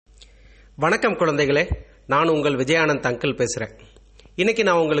வணக்கம் குழந்தைகளே, நான் உங்கள் விஜயானந்த் அங்கிள் பேசுகிறேன். இன்னைக்கு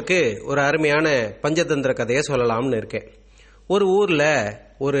நான் உங்களுக்கு ஒரு அருமையான பஞ்சதந்திர கதையை சொல்லலாம்னு இருக்கேன். ஒரு ஊரில்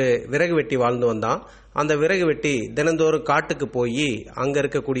ஒரு விறகு வெட்டி வாழ்ந்து வந்தான். அந்த விறகு வெட்டி தினந்தோறும் காட்டுக்கு போய் அங்கே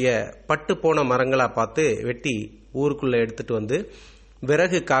இருக்கக்கூடிய பட்டு போன மரங்களாக பார்த்து வெட்டி ஊருக்குள்ளே எடுத்துட்டு வந்து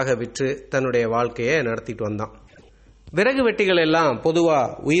விறகுக்காக விற்று தன்னுடைய வாழ்க்கையை நடத்திட்டு வந்தான். விறகு வெட்டிகள் எல்லாம்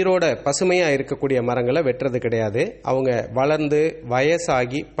பொதுவாக உயிரோட பசுமையாக இருக்கக்கூடிய மரங்களை வெட்டுறது கிடையாது. அவங்க வளர்ந்து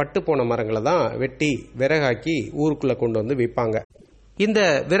வயசாகி பட்டு போன மரங்களை தான் வெட்டி விறகாக்கி ஊருக்குள்ளே கொண்டு வந்து விற்பாங்க. இந்த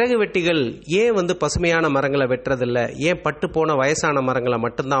விறகு வெட்டிகள் ஏன் பசுமையான மரங்களை வெட்டுறதில்ல, ஏன் பட்டு போன வயசான மரங்களை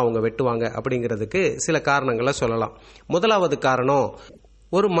மட்டும்தான் அவங்க வெட்டுவாங்க அப்படிங்கிறதுக்கு சில காரணங்களை சொல்லலாம். முதலாவது காரணம்,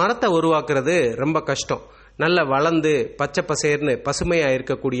 ஒரு மரத்தை உருவாக்குறது ரொம்ப கஷ்டம். நல்ல வளர்ந்து பச்சை பசேர்னு பசுமையா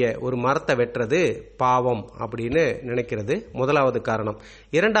இருக்கக்கூடிய ஒரு மரத்தை வெட்டுறது பாவம் அப்படின்னு நினைக்கிறது முதலாவது காரணம்.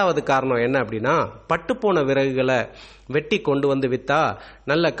 இரண்டாவது காரணம் என்ன அப்படின்னா, பட்டுப்போன விறகுகளை வெட்டி கொண்டு வந்து வித்தா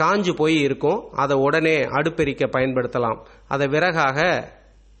நல்ல காஞ்சு போய் இருக்கும். அதை உடனே அடுப்பெரிக்க பயன்படுத்தலாம். அதை விறகாக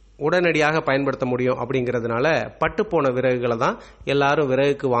உடனடியாக பயன்படுத்த முடியும். அப்படிங்கிறதுனால பட்டுப்போன விறகுகளை தான் எல்லாரும்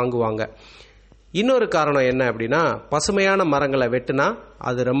விறகுக்கு வாங்குவாங்க. இன்னொரு காரணம் என்ன அப்படின்னா, பசுமையான மரங்களை வெட்டுனா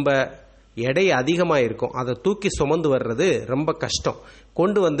அது ரொம்ப எடை அதிகமாக இருக்கும். அதை தூக்கி சுமந்து வர்றது ரொம்ப கஷ்டம்.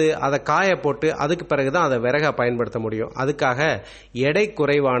 கொண்டு வந்து அதை காய போட்டு அதுக்கு பிறகுதான் அதை விறகா பயன்படுத்த முடியும். அதுக்காக எடை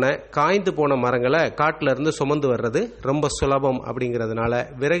குறைவான காய்ந்து போன மரங்களை காட்டில இருந்து சுமந்து வர்றது ரொம்ப சுலபம். அப்படிங்கிறதுனால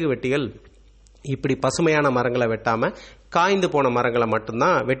விறகு வெட்டிகள் இப்படி பசுமையான மரங்களை வெட்டாம காய்ந்து போன மரங்களை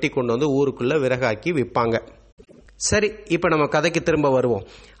மட்டும்தான் வெட்டி கொண்டு வந்து ஊருக்குள்ள விறகாக்கி விற்பாங்க. சரி, இப்ப நம்ம கதைக்கு திரும்ப வருவோம்.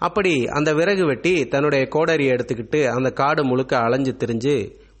 அப்படி அந்த விறகு வெட்டி தன்னுடைய கோடரியை எடுத்துக்கிட்டு அந்த காடு முழுக்க அலைஞ்சு திரிஞ்சு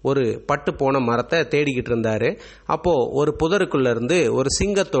ஒரு பட்டு போன மரத்தை தேடிக்கிட்டு இருந்தாரு. அப்போ ஒரு புதருக்குள்ள இருந்து ஒரு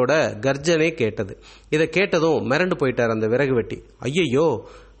சிங்கத்தோட கர்ஜனை கேட்டது. இதை கேட்டதும் மிரண்டு போயிட்டார் அந்த விறகு வெட்டி. ஐயையோ,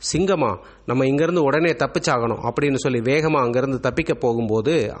 சிங்கமா, நம்ம இங்கிருந்து உடனே தப்பிச்சாகணும் அப்படின்னு சொல்லி வேகமா அங்கிருந்து தப்பிக்க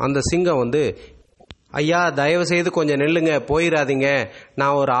போகும்போது அந்த சிங்கம் ஐயா, தயவு செய்து கொஞ்சம் நெல்லுங்க, போயிடாதீங்க,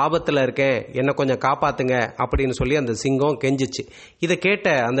 நான் ஒரு ஆபத்தில் இருக்கேன், என்னை கொஞ்சம் காப்பாத்துங்க அப்படின்னு சொல்லி அந்த சிங்கம் கெஞ்சிச்சு. இதை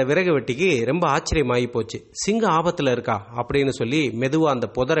கேட்ட அந்த விறகு வெட்டிக்கு ரொம்ப ஆச்சரியமாகி போச்சு. சிங்கம் ஆபத்தில் இருக்கா அப்படின்னு சொல்லி மெதுவாக அந்த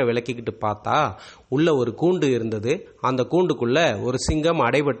புதரை விளக்கிக்கிட்டு பார்த்தா உள்ள ஒரு கூண்டு இருந்தது. அந்த கூண்டுக்குள்ள ஒரு சிங்கம்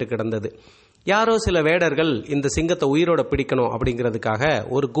அடைபட்டு கிடந்தது. யாரோ சில வேடர்கள் இந்த சிங்கத்தை உயிரோட பிடிக்கணும் அப்படிங்கிறதுக்காக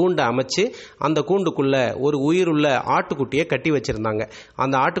ஒரு கூண்டை அமைச்சு அந்த கூண்டுக்குள்ள ஒரு உயிருள்ள ஆட்டுக்குட்டியை கட்டி வச்சிருந்தாங்க.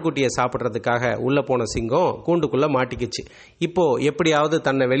 அந்த ஆட்டுக்குட்டியை சாப்பிட்றதுக்காக உள்ள போன சிங்கம் கூண்டுக்குள்ள மாட்டிக்கிச்சு. இப்போ எப்படியாவது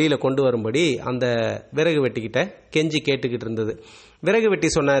தன்னை வெளியில கொண்டு வரும்படி அந்த விறகு வெட்டிக்கிட்ட கெஞ்சி கேட்டுக்கிட்டு இருந்தது. விறகு வெட்டி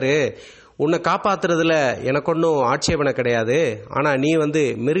சொன்னாரு, உன்னை காப்பாத்துறதுல எனக்கு ஒன்றும் ஆட்சேபனை கிடையாது. ஆனா நீ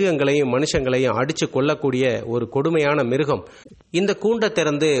மிருகங்களையும் மனுஷங்களையும் அடிச்சு கொள்ளக்கூடிய ஒரு கொடுமையான மிருகம். இந்த கூண்டை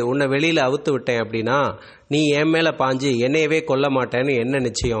திறந்து உன்னை வெளியில அவுத்து விட்டேன் அப்படின்னா நீ என் மேல பாஞ்சு என்னையவே கொல்ல மாட்டேன்னு என்ன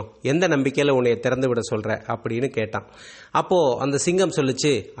நிச்சயம்? எந்த நம்பிக்கையில உன்னைய திறந்து விட சொல்ற அப்படின்னு கேட்டான். அப்போ அந்த சிங்கம்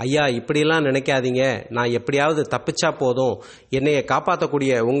சொல்லுச்சு, ஐயா, இப்படியெல்லாம் நினைக்காதீங்க, நான் எப்படியாவது தப்பிச்சா போதும், என்னைய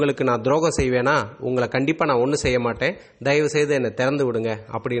காப்பாற்றக்கூடிய உங்களுக்கு நான் துரோகம் செய்வேனா? உங்களை கண்டிப்பா நான் ஒன்றும் செய்ய மாட்டேன், தயவு செய்து என்னை திறந்து விடுங்க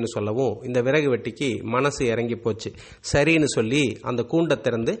அப்படின்னு சொல்லவும் இந்த விறகு வெட்டிக்கு மனசு இறங்கி போச்சு. சரின்னு சொல்லி அந்த கூண்டை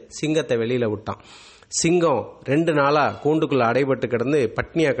திறந்து சிங்கத்தை வெளியில விட்டான். சிங்கம் 2 நாளா கூண்டுக்குள்ள அடைபட்டு கிடந்து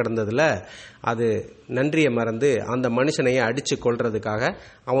பட்னியா கிடந்ததுல அது நன்றியை மறந்து அந்த மனுஷனையே அடிச்சு கொள்றதுக்காக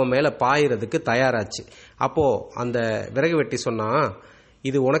அவன் மேல பாயிறதுக்கு தயாராச்சு. அப்போ அந்த விறகு வெட்டி சொன்னான்,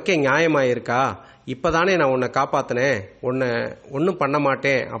 இது உனக்கே நியாயமாயிருக்கா? இப்பதானே நான் உன்னை காப்பாத்தினேன், உன்னை ஒன்றும் பண்ண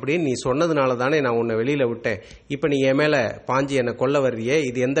மாட்டேன் அப்படின்னு நீ சொன்னதுனால தானே நான் உன்னை வெளியில விட்டேன். இப்ப நீ என் மேல பாஞ்சி என்னை கொல்ல வர்றியே,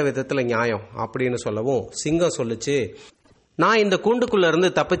 இது எந்த விதத்துல நியாயம் அப்படின்னு சொல்லவும் சிங்கம் சொல்லுச்சு, நான் இந்த கூண்டுக்குள்ள இருந்து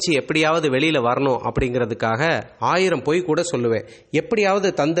தப்பிச்சு எப்படியாவது வெளியில வரணும் அப்படிங்கிறதுக்காக 1000 பொய் கூட சொல்லுவேன். எப்படியாவது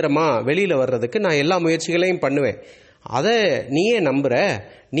தந்திரமா வெளியில வர்றதுக்கு நான் எல்லா முயற்சிகளையும் பண்ணுவேன். அதை நீயே நம்புற?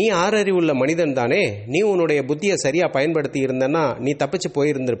 நீ ஆறறிவுள்ள மனிதன் தானே, நீ உன்னுடைய புத்தியை சரியா பயன்படுத்தி இருந்தன்னா நீ தப்பிச்சு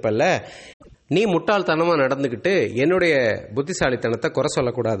போயிருந்திருப்பல்ல. நீ முட்டாள்தனமா நடந்துகிட்டு என்னுடைய புத்திசாலித்தனத்தை குறை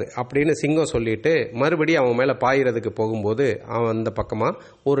சொல்லக்கூடாது அப்படின்னு சிங்கம் சொல்லிட்டு மறுபடியும் அவன் மேல பாயிறதுக்கு போகும்போது அவன் அந்த பக்கமா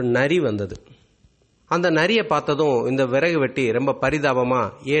ஒரு நரி வந்தது. அந்த நரியை பார்த்ததும் இந்த விறகு வெட்டி ரொம்ப பரிதாபமா,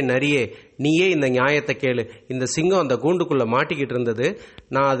 ஏன் நரியே, நீயே இந்த நியாயத்தை கேளு, இந்த சிங்கம் அந்த கூண்டுக்குள்ள மாட்டிக்கிட்டு இருந்தது,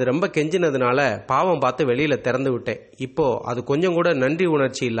 நான் அது ரொம்ப கெஞ்சினதுனால பாவம் பார்த்து வெளியில திறந்து விட்டேன். இப்போ அது கொஞ்சம் கூட நன்றி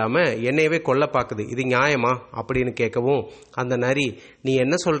உணர்ச்சி இல்லாம என்னையவே கொல்ல பாக்குது, இது நியாயமா அப்படின்னு கேட்கவும் அந்த நரி, நீ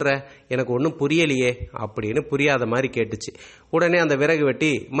என்ன சொல்ற, எனக்கு ஒன்றும் புரியலையே அப்படின்னு புரியாத மாதிரி கேட்டுச்சு. உடனே அந்த விறகு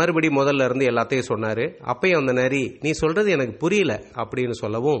வெட்டி மறுபடி முதல்ல இருந்து எல்லாத்தையும் சொன்னாரு. அப்பயும் அந்த நரி, நீ சொல்றது எனக்கு புரியல அப்படின்னு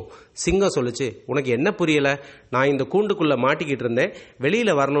சொல்லவும் சிங்கம் சொல்லுச்சு, உனக்கு என்ன புரியல? நான் இந்த கூண்டுக்குள்ள மாட்டிக்கிட்டு இருந்தேன்,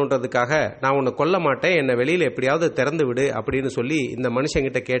 வெளியில வரணுன்றதுக்காக நான் உன்னை கொல்ல மாட்டேன், என்னை வெளியில எப்படியாவது திறந்து விடு அப்படின்னு சொல்லி இந்த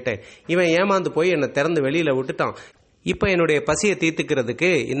மனுஷங்கிட்ட கேட்டேன். இவன் ஏமாந்து போய் என்னை திறந்து வெளியில விட்டுட்டான். இப்ப என்னுடைய பசியை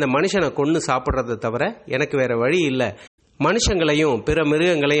தீர்த்துக்கிறதுக்கு இந்த மனுஷனை கொன்னு சாப்பிட்றதை தவிர எனக்கு வேற வழி இல்லை. மனுஷங்களையும் பிற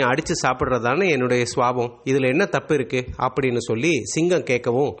மிருகங்களையும் அடிச்சு சாப்பிட்றதானே என்னுடைய சுவாபம், இதுல என்ன தப்பு இருக்கு அப்படின்னு சொல்லி சிங்கம்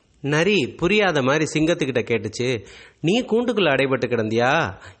கேட்கவும், நரி புரியாத மாதிரி சிங்கத்துக்கிட்ட கேட்டுச்சு, நீ கூண்டுக்குள்ள அடைபட்டு கிடந்தியா?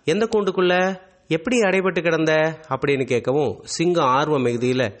 எந்த கூண்டுக்குள்ள, எப்படி அடைபட்டு கிடந்த அப்படின்னு கேட்கவும், சிங்கம் ஆர்வ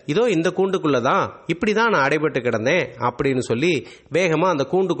மிகுதியில், இதோ இந்த கூண்டுக்குள்ள தான், இப்படி தான் நான் அடைபட்டு கிடந்தேன் அப்படின்னு சொல்லி வேகமா அந்த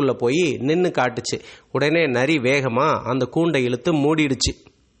கூண்டுக்குள்ள போய் நின்று காட்டுச்சு. உடனே நரி வேகமா அந்த கூண்டை இழுத்து மூடிடுச்சு.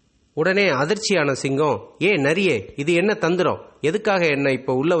 உடனே அதிர்ச்சியான சிங்கம், நரியே, இது என்ன தந்திரம், எதுக்காக என்ன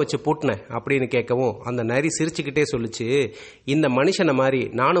இப்ப உள்ள வச்சு பூட்டின அப்படின்னு கேட்கவும், அந்த நரி சிரிச்சுக்கிட்டே சொல்லுச்சு, இந்த மனுஷனை மாதிரி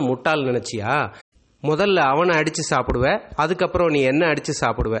நானும் முட்டாள் நினைச்சியா? முதல்ல அவனை அடிச்சு சாப்பிடுவ, அதுக்கப்புறம் நீ என்ன அடிச்சு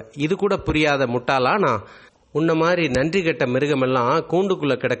சாப்பிடுவ, இது கூட புரியாத முட்டாளா நான்? உன்ன மாதிரி நன்றி கெட்ட மிருகமெல்லாம்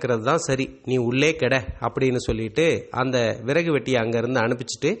கூண்டுக்குள்ள கிடக்கிறது தான் சரி, நீ உள்ளே கிட அப்படின்னு சொல்லிட்டு அந்த விறகு வெட்டியை அங்கிருந்து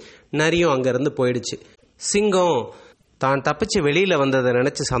அனுப்பிச்சிட்டு நரியும் அங்கிருந்து போயிடுச்சு. சிங்கம் தான் தப்பிச்சு வெளியில வந்ததை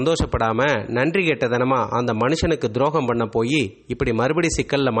நினைச்சு சந்தோஷப்படாம நன்றி கெட்டதனமா அந்த மனுஷனுக்கு துரோகம் பண்ண போய் இப்படி மறுபடி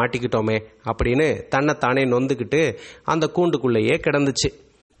சிக்கல்ல மாட்டிக்கிட்டோமே அப்படின்னு தன்னைத்தானே நொந்துக்கிட்டு அந்த கூண்டுக்குள்ளேயே கிடந்துச்சு.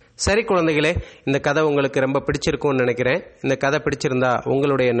 சரி குழந்தைகளே, இந்த கதை உங்களுக்கு ரொம்ப பிடிச்சிருக்கும்னு நினைக்கிறேன். இந்த கதை பிடிச்சிருந்தா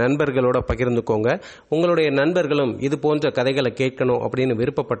உங்களுடைய நண்பர்களோட பகிர்ந்துக்கோங்க. உங்களுடைய நண்பர்களும் இது போன்ற கதைகளை கேட்கணும் அப்படின்னு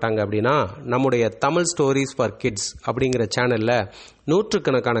விருப்பப்பட்டாங்க அப்படின்னா நம்முடைய தமிழ் ஸ்டோரிஸ் ஃபார் கிட்ஸ் அப்படிங்கிற சேனல்ல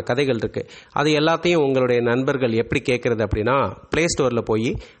நூற்றுக்கணக்கான கதைகள் இருக்கு. அது எல்லாத்தையும் உங்களுடைய நண்பர்கள் எப்படி கேட்கறது அப்படின்னா, பிளே ஸ்டோர்ல போய்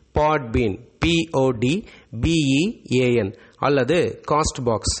பாட்பீன் PODBEAN அல்லது காஸ்ட்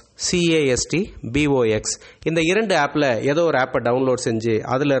பாக்ஸ் CASTBOX இந்த 2 ஆப்பில் ஏதோ ஒரு ஆப்பை டவுன்லோட் செஞ்சு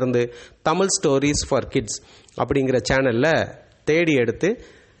அதில் இருந்து தமிழ் ஸ்டோரிஸ் ஃபார் கிட்ஸ் அப்படிங்கிற சேனலில் தேடி எடுத்து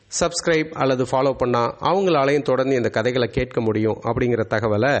சப்ஸ்கிரைப் அல்லது ஃபாலோ பண்ணால் அவங்களாலையும் தொடர்ந்து இந்த கதைகளை கேட்க முடியும் அப்படிங்கிற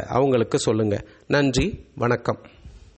தகவலை அவங்களுக்கு சொல்லுங்கள். நன்றி, வணக்கம்.